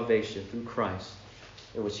gift of salvation through Christ,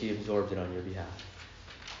 in which He absorbed it on your behalf.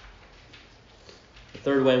 The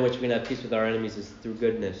third way in which we can have peace with our enemies is through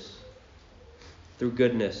goodness. Through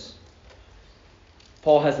goodness.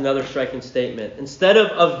 Paul has another striking statement. Instead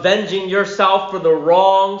of avenging yourself for the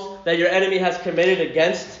wrongs that your enemy has committed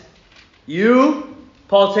against you,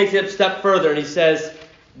 Paul takes it a step further and he says,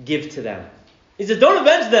 give to them. He says, don't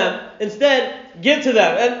avenge them. Instead, give to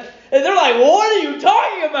them. And they're like, well, what are you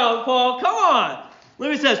talking about, Paul? Come on. Look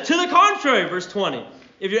what he says. To the contrary, verse 20.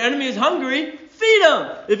 If your enemy is hungry, feed him.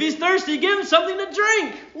 If he's thirsty, give him something to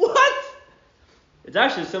drink. What? It's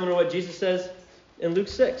actually similar to what Jesus says in Luke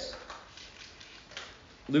 6.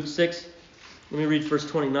 Luke 6, let me read verse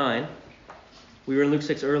 29. We were in Luke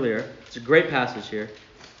 6 earlier. It's a great passage here.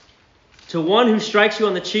 To one who strikes you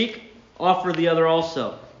on the cheek, offer the other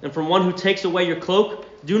also. And from one who takes away your cloak,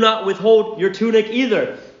 do not withhold your tunic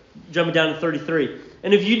either. Jumping down to 33.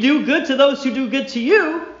 And if you do good to those who do good to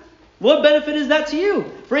you, what benefit is that to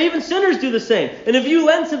you? For even sinners do the same. And if you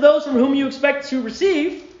lend to those from whom you expect to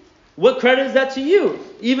receive, what credit is that to you?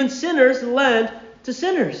 Even sinners lend to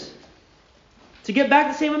sinners to get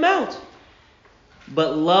back the same amount.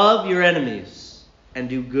 But love your enemies and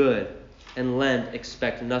do good and lend,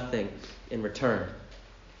 expect nothing in return.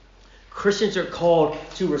 Christians are called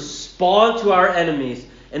to respond to our enemies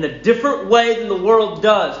in a different way than the world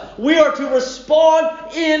does. We are to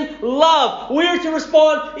respond in love. We are to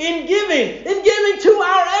respond in giving to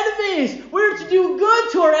our enemies. We are to do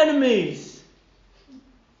good to our enemies.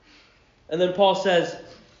 And then Paul says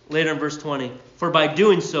later in verse 20, for by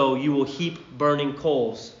doing so you will heap burning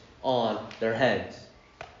coals on their heads.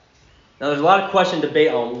 Now there's a lot of question and debate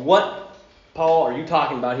on what, Paul, are you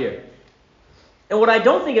talking about here? And what I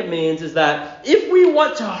don't think it means is that if we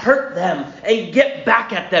want to hurt them and get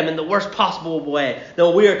back at them in the worst possible way,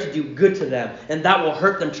 then we are to do good to them. And that will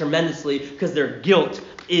hurt them tremendously because their guilt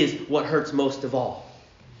is what hurts most of all.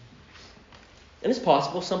 And it's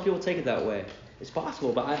possible some people take it that way. It's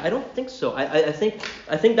possible, but I don't think so. I think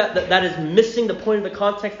that is missing the point of the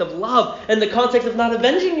context of love and the context of not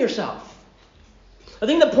avenging yourself. I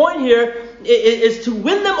think the point here is to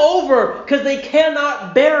win them over because they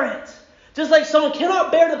cannot bear it. Just like someone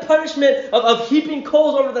cannot bear the punishment of heaping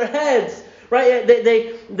coals over their heads, right?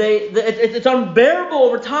 It's unbearable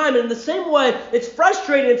over time. And in the same way, it's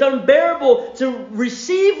frustrating. It's unbearable to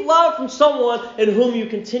receive love from someone in whom you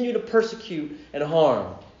continue to persecute and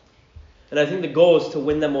harm. And I think the goal is to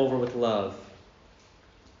win them over with love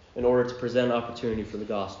in order to present an opportunity for the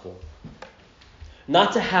gospel.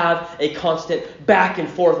 Not to have a constant back and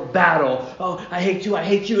forth battle. Oh, I hate you,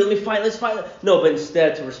 let's fight. No, but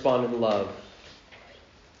instead to respond in love.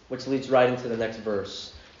 Which leads right into the next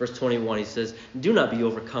verse. Verse 21, he says, do not be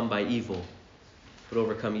overcome by evil, but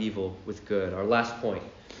overcome evil with good. Our last point.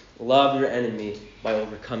 Love your enemy by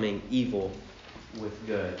overcoming evil with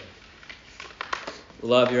good.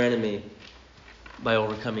 Love your enemy by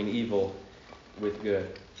overcoming evil with good.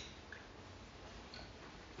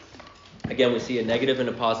 Again, we see a negative and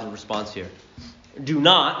a positive response here. Do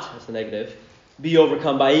not, that's the negative, be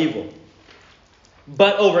overcome by evil.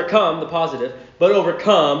 But overcome, the positive, but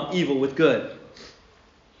overcome evil with good.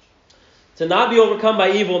 To not be overcome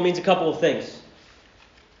by evil means a couple of things.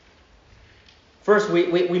 First,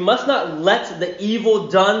 we must not let the evil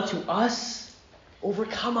done to us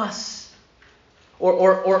overcome us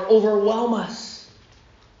or overwhelm us.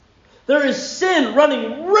 There is sin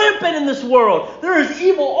running rampant in this world. There is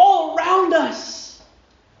evil all around us.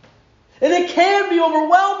 And it can be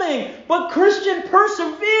overwhelming. But Christian,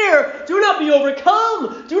 persevere. Do not be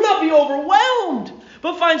overcome. Do not be overwhelmed.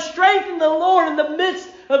 But find strength in the Lord in the midst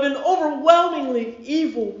of an overwhelmingly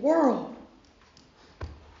evil world.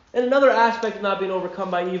 And another aspect of not being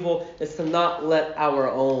overcome by evil is to not let our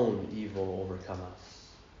own evil overcome us.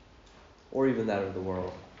 Or even that of the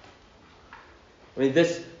world. I mean,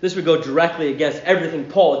 this would go directly against everything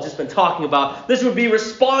Paul had just been talking about. This would be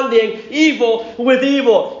responding evil with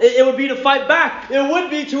evil. It would be to fight back. It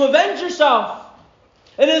would be to avenge yourself.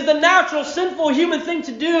 It is the natural, sinful human thing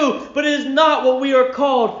to do, but it is not what we are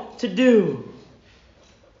called to do.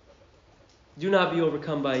 Do not be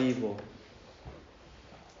overcome by evil.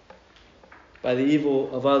 By the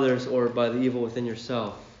evil of others or by the evil within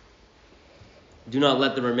yourself. Do not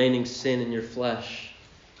let the remaining sin in your flesh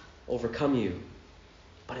overcome you.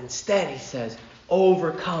 But instead, he says,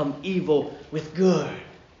 overcome evil with good.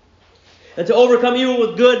 And to overcome evil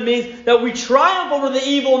with good means that we triumph over the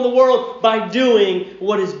evil in the world by doing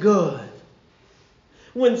what is good.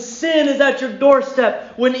 When sin is at your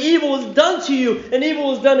doorstep, when evil is done to you and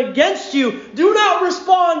evil is done against you, do not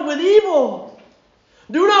respond with evil.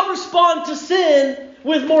 Do not respond to sin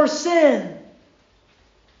with more sin.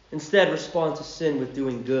 Instead, respond to sin with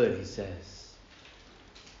doing good, he says.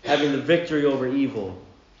 Having the victory over evil,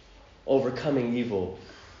 overcoming evil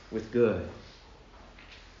with good.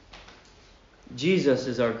 Jesus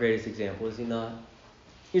is our greatest example, is he not?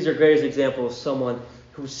 He's our greatest example of someone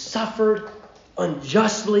who suffered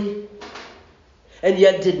unjustly and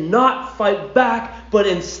yet did not fight back, but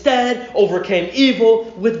instead overcame evil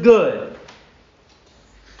with good.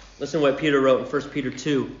 Listen to what Peter wrote in 1 Peter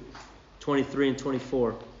 2, 23 and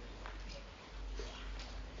 24.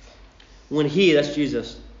 When he, that's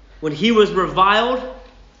Jesus, when he was reviled,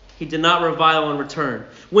 he did not revile in return.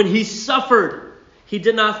 When he suffered, he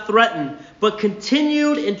did not threaten, but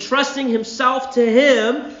continued entrusting himself to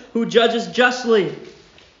him who judges justly.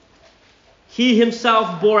 He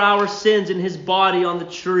himself bore our sins in his body on the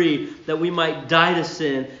tree, that we might die to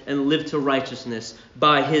sin and live to righteousness.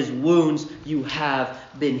 By his wounds you have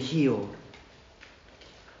been healed.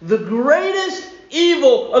 The greatest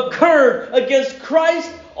evil occurred against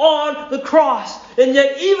Christ on the cross. And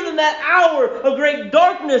yet even in that hour of great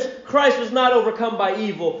darkness, Christ was not overcome by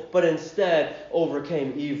evil, but instead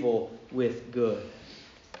overcame evil with good.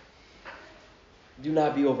 Do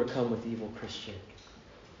not be overcome with evil, Christian.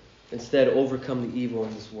 Instead, overcome the evil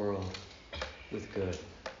in this world with good.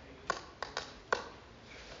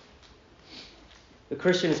 The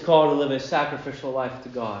Christian is called to live a sacrificial life to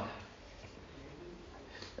God.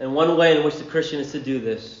 And one way in which the Christian is to do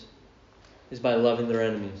this is by loving their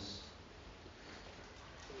enemies.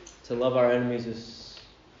 To love our enemies is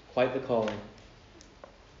quite the calling.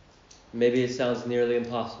 Maybe it sounds nearly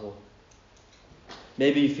impossible.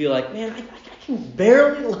 Maybe you feel like, man, I can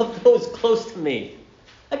barely love those close to me.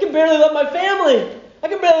 I can barely love my family. I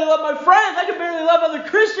can barely love my friends. I can barely love other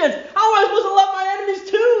Christians. How am I supposed to love my enemies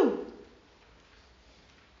too?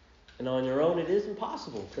 And on your own, it is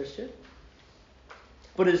impossible, Christian.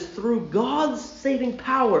 But it is through God's saving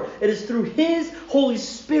power, it is through His Holy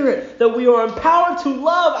Spirit that we are empowered to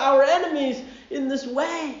love our enemies in this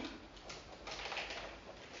way.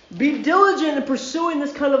 Be diligent in pursuing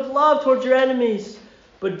this kind of love towards your enemies,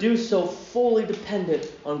 but do so fully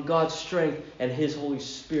dependent on God's strength and His Holy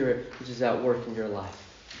Spirit, which is at work in your life.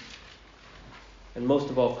 And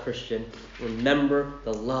most of all, Christian, remember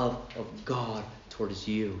the love of God towards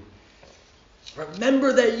you.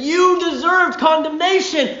 Remember that you deserved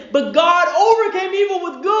condemnation, but God overcame evil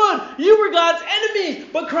with good. You were God's enemies,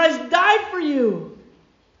 but Christ died for you.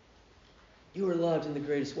 You were loved in the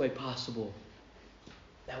greatest way possible.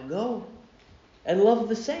 Now go and love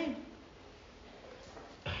the same.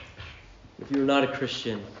 If you are not a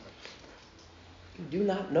Christian, you do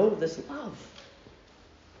not know this love.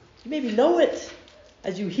 You maybe know it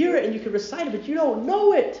as you hear it and you can recite it, but you don't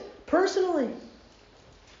know it personally.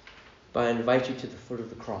 But I invite you to the foot of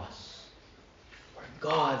the cross, where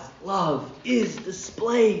God's love is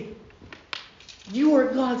displayed. You are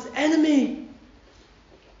God's enemy,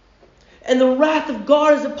 and the wrath of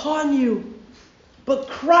God is upon you. But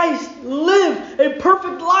Christ lived a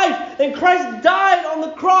perfect life, and Christ died on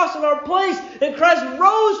the cross in our place, and Christ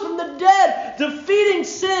rose from the dead, defeating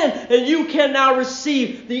sin, and you can now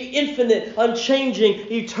receive the infinite,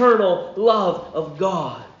 unchanging, eternal love of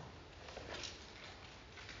God.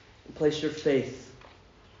 And place your faith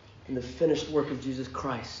in the finished work of Jesus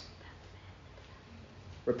Christ.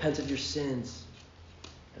 Repent of your sins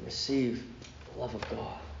and receive the love of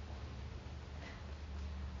God.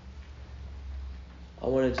 I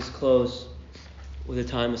want to just close with a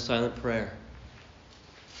time of silent prayer.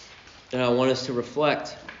 And I want us to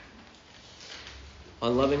reflect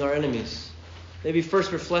on loving our enemies. Maybe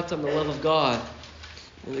first reflect on the love of God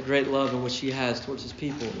and the great love in which He has towards His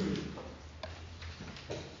people.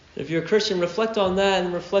 If you're a Christian, reflect on that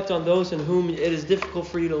and reflect on those in whom it is difficult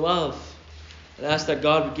for you to love. And ask that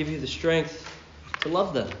God would give you the strength to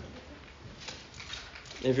love them.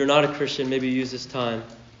 And if you're not a Christian, maybe use this time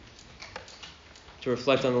to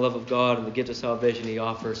reflect on the love of God and the gift of salvation He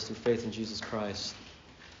offers through faith in Jesus Christ.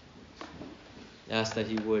 Ask that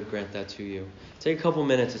He would grant that to you. Take a couple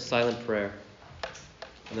minutes of silent prayer,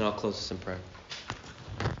 and then I'll close this in prayer.